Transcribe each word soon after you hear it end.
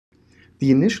The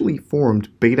initially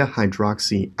formed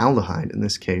beta-hydroxyaldehyde, in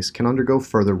this case, can undergo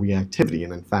further reactivity,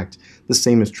 and in fact, the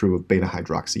same is true of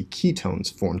beta-hydroxy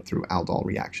ketones formed through aldol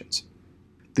reactions.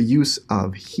 The use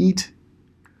of heat,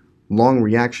 long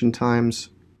reaction times,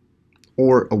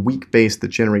 or a weak base that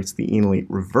generates the enolate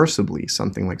reversibly,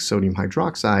 something like sodium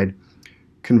hydroxide,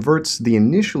 converts the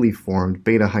initially formed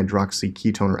beta-hydroxy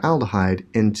ketone or aldehyde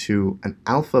into an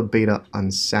alpha-beta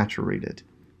unsaturated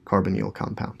carbonyl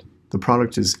compound. The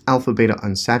product is alpha-beta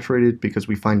unsaturated because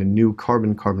we find a new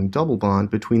carbon-carbon double bond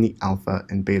between the alpha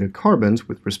and beta carbons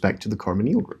with respect to the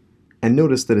carbonyl group. And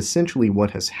notice that essentially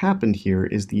what has happened here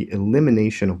is the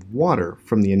elimination of water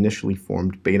from the initially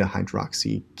formed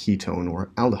beta-hydroxy ketone or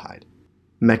aldehyde.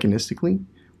 Mechanistically,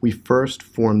 we first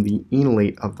form the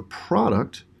enolate of the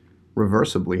product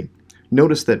reversibly.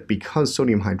 Notice that because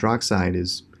sodium hydroxide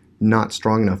is not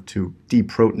strong enough to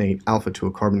deprotonate alpha to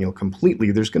a carbonyl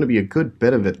completely, there's going to be a good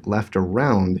bit of it left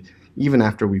around even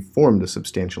after we've formed a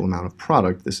substantial amount of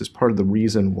product. This is part of the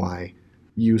reason why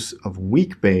use of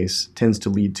weak base tends to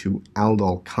lead to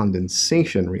aldol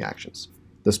condensation reactions,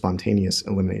 the spontaneous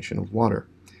elimination of water.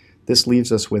 This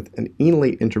leaves us with an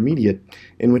enolate intermediate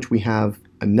in which we have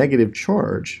a negative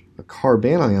charge, a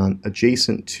carbanion,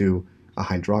 adjacent to a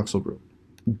hydroxyl group.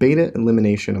 Beta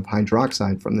elimination of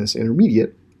hydroxide from this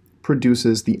intermediate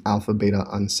produces the alpha-beta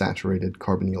unsaturated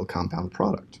carbonyl compound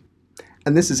product.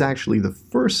 And this is actually the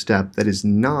first step that is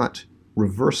not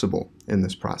reversible in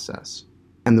this process.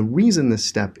 And the reason this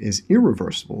step is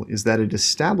irreversible is that it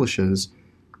establishes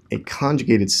a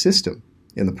conjugated system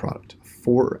in the product, a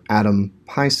 4-atom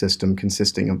pi system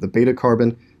consisting of the beta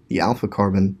carbon, the alpha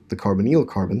carbon, the carbonyl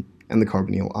carbon, and the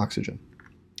carbonyl oxygen.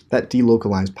 That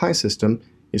delocalized pi system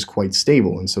is quite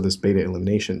stable, and so this beta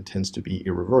elimination tends to be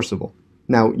irreversible.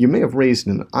 Now, you may have raised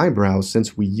an eyebrow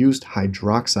since we used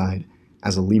hydroxide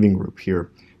as a leaving group here,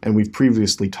 and we've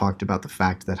previously talked about the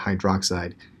fact that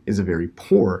hydroxide is a very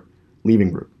poor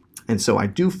leaving group. And so I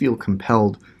do feel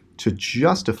compelled to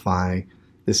justify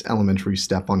this elementary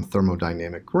step on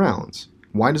thermodynamic grounds.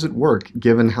 Why does it work,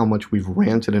 given how much we've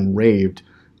ranted and raved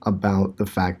about the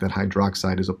fact that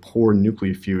hydroxide is a poor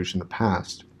nucleofuge in the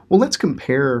past? Well, let's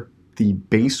compare the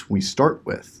base we start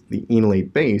with, the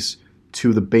enolate base,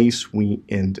 to the base we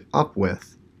end up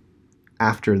with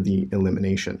after the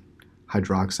elimination,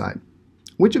 hydroxide.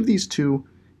 Which of these two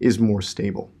is more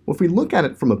stable? Well, if we look at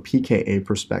it from a pKa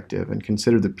perspective and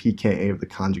consider the pKa of the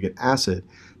conjugate acid,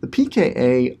 the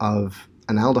pKa of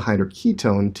an aldehyde or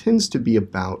ketone tends to be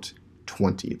about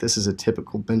 20. This is a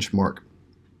typical benchmark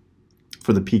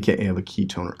for the pKa of a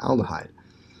ketone or aldehyde.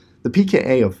 The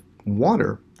pKa of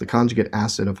water, the conjugate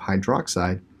acid of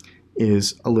hydroxide,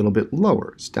 is a little bit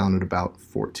lower. It's down at about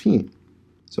 14.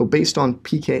 So based on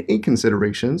pKa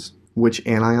considerations, which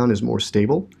anion is more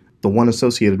stable? The one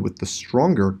associated with the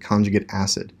stronger conjugate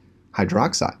acid,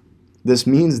 hydroxide. This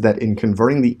means that in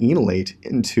converting the enolate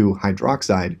into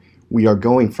hydroxide, we are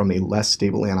going from a less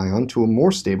stable anion to a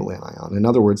more stable anion. In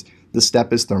other words, the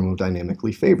step is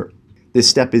thermodynamically favored. This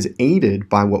step is aided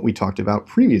by what we talked about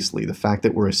previously, the fact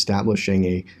that we're establishing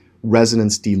a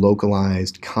resonance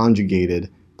delocalized conjugated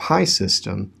pi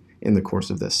system in the course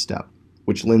of this step,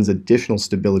 which lends additional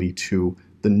stability to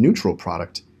the neutral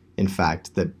product, in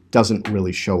fact, that doesn't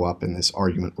really show up in this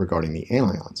argument regarding the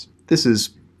anions. This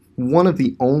is one of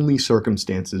the only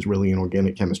circumstances really in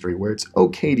organic chemistry where it's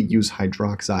okay to use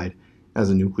hydroxide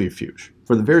as a nucleofuge,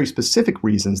 for the very specific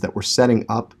reasons that we're setting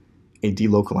up a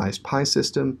delocalized pi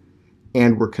system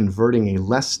and we're converting a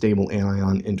less stable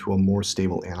anion into a more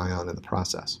stable anion in the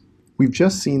process. We've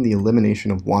just seen the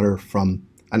elimination of water from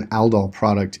an aldol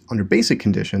product under basic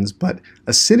conditions, but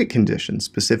acidic conditions,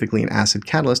 specifically an acid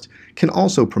catalyst, can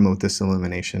also promote this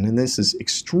elimination, and this is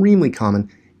extremely common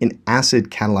in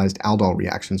acid-catalyzed aldol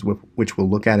reactions, which we'll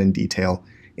look at in detail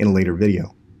in a later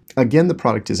video. Again, the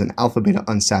product is an alpha-beta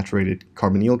unsaturated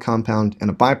carbonyl compound, and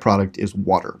a byproduct is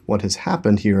water. What has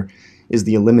happened here is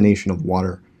the elimination of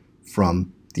water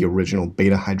from the original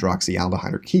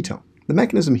beta-hydroxyaldehyde or ketone. The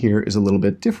mechanism here is a little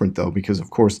bit different though, because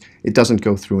of course it doesn't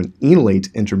go through an enolate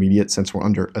intermediate since we're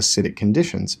under acidic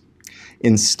conditions.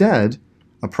 Instead,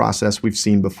 a process we've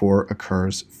seen before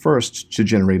occurs first to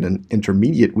generate an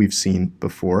intermediate we've seen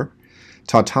before.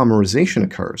 Tautomerization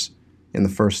occurs in the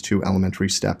first two elementary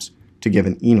steps to give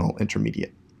an enol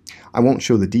intermediate. I won't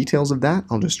show the details of that,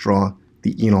 I'll just draw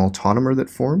the enol tautomer that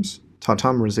forms.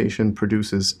 Tautomerization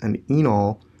produces an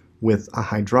enol with a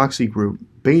hydroxy group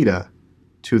beta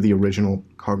to the original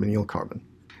carbonyl carbon.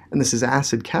 And this is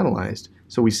acid catalyzed,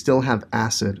 so we still have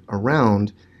acid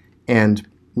around, and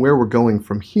where we're going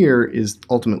from here is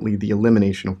ultimately the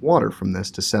elimination of water from this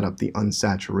to set up the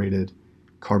unsaturated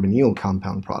carbonyl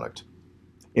compound product.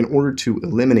 In order to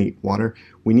eliminate water,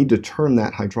 we need to turn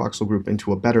that hydroxyl group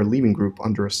into a better leaving group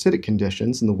under acidic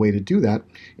conditions, and the way to do that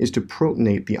is to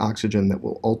protonate the oxygen that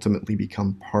will ultimately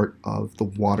become part of the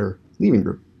water leaving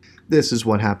group. This is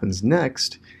what happens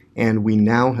next, and we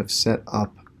now have set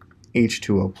up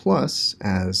H2O plus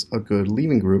as a good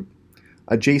leaving group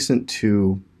adjacent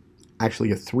to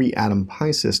actually a 3-atom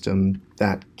pi system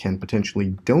that can potentially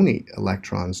donate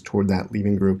electrons toward that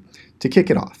leaving group to kick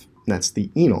it off. That's the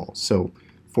enol. So,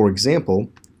 for example,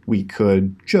 we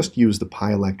could just use the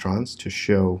pi electrons to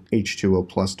show H2O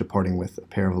plus departing with a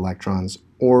pair of electrons,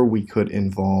 or we could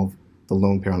involve the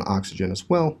lone pair on oxygen as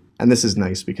well. And this is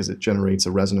nice because it generates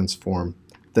a resonance form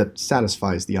that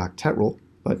satisfies the octet rule,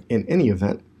 but in any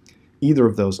event, either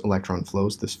of those electron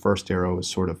flows, this first arrow is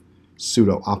sort of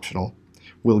pseudo-optional,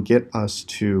 will get us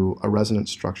to a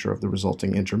resonance structure of the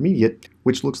resulting intermediate,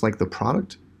 which looks like the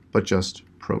product, but just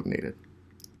protonated.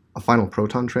 A final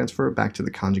proton transfer back to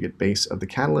the conjugate base of the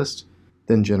catalyst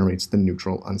then generates the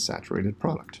neutral unsaturated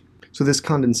product. So this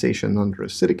condensation under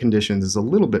acidic conditions is a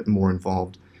little bit more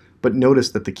involved, but notice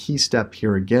that the key step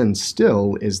here again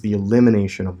still is the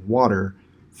elimination of water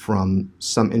from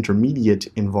some intermediate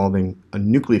involving a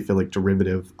nucleophilic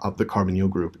derivative of the carbonyl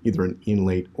group, either an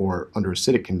enolate or, under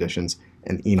acidic conditions,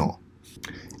 an enol.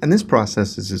 And this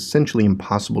process is essentially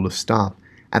impossible to stop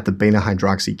at the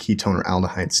beta-hydroxy ketone or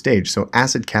aldehyde stage. So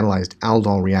acid-catalyzed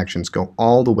aldol reactions go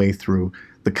all the way through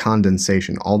the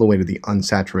condensation, all the way to the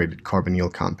unsaturated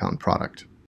carbonyl compound product.